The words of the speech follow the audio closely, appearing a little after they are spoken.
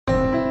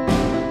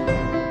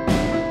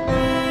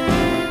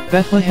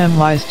Bethlehem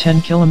lies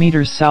 10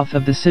 kilometers south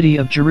of the city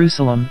of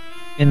Jerusalem,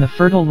 in the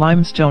fertile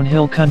limestone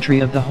hill country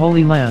of the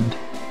Holy Land.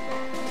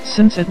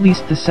 Since at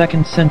least the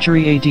 2nd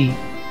century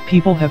AD,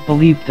 people have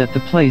believed that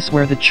the place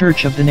where the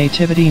Church of the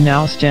Nativity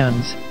now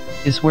stands,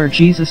 is where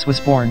Jesus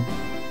was born.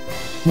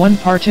 One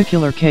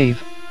particular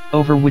cave,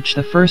 over which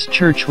the first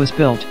church was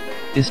built,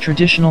 is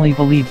traditionally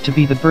believed to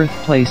be the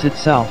birthplace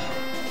itself.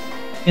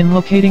 In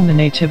locating the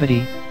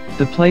Nativity,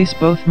 the place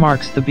both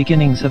marks the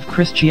beginnings of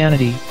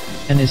Christianity,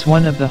 and is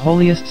one of the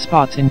holiest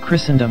spots in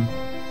Christendom.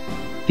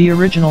 The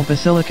original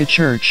Basilica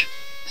Church,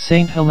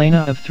 St.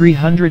 Helena of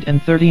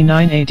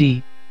 339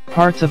 AD,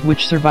 parts of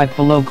which survive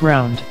below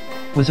ground,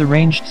 was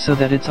arranged so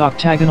that its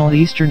octagonal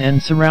eastern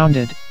end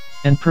surrounded,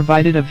 and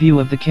provided a view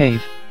of the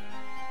cave.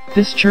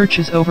 This church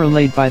is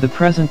overlaid by the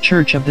present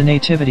Church of the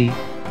Nativity,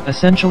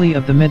 essentially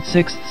of the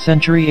mid-6th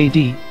century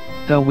AD,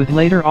 though with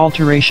later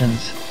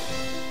alterations.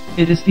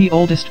 It is the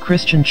oldest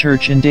Christian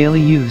church in daily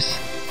use.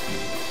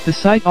 The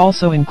site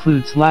also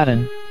includes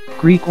Latin,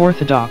 Greek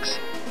Orthodox,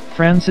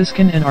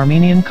 Franciscan and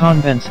Armenian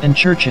convents and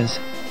churches,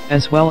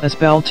 as well as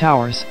bell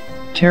towers,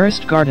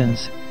 terraced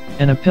gardens,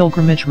 and a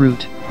pilgrimage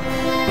route.